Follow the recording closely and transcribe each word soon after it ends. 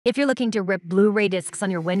If you're looking to rip Blu-ray discs on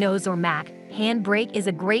your Windows or Mac, Handbrake is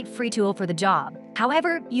a great free tool for the job.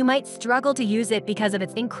 However, you might struggle to use it because of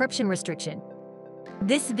its encryption restriction.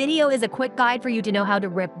 This video is a quick guide for you to know how to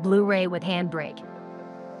rip Blu-ray with Handbrake.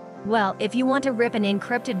 Well, if you want to rip an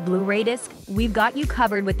encrypted Blu-ray disc, we've got you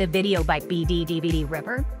covered with the VideoByte BD-DVD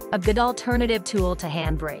Ripper, a good alternative tool to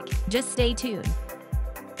Handbrake. Just stay tuned.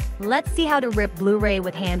 Let's see how to rip Blu-ray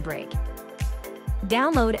with Handbrake.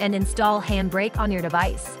 Download and install Handbrake on your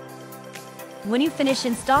device. When you finish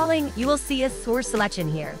installing, you will see a source selection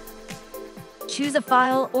here. Choose a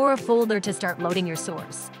file or a folder to start loading your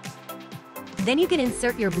source. Then you can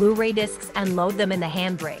insert your Blu-ray discs and load them in the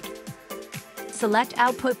Handbrake. Select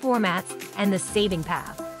output formats and the saving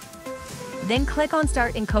path. Then click on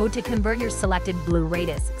Start Encode to convert your selected Blu-ray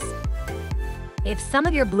discs. If some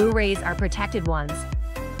of your Blu-rays are protected ones,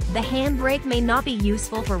 the Handbrake may not be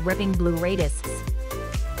useful for ripping Blu-ray discs.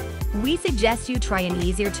 We suggest you try an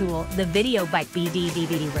easier tool, the VideoByte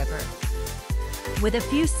BD-DVD Ripper. With a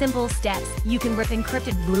few simple steps, you can rip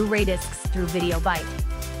encrypted Blu-ray discs through VideoByte.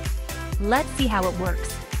 Let's see how it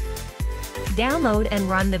works. Download and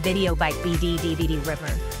run the VideoByte BD-DVD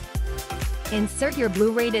Ripper. Insert your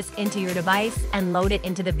Blu-ray disc into your device and load it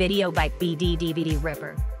into the VideoByte BD-DVD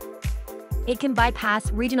Ripper. It can bypass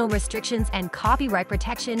regional restrictions and copyright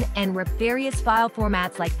protection and rip various file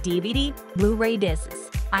formats like DVD, Blu-ray discs,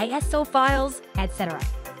 ISO files, etc.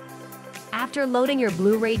 After loading your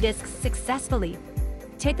Blu-ray discs successfully,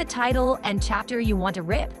 take the title and chapter you want to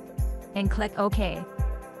rip and click OK.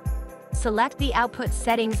 Select the output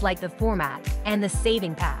settings like the format and the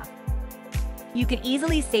saving path. You can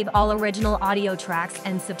easily save all original audio tracks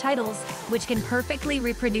and subtitles, which can perfectly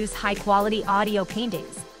reproduce high-quality audio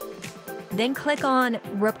paintings. Then click on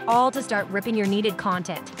Rip All to start ripping your needed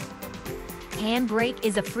content. Handbrake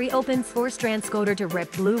is a free open-source transcoder to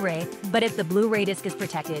rip Blu-ray, but if the Blu-ray disc is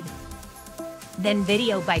protected, then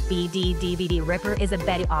VideoByte BD-DVD Ripper is a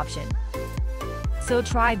better option. So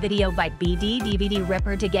try VideoByte BD-DVD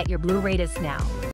Ripper to get your Blu-ray disc now.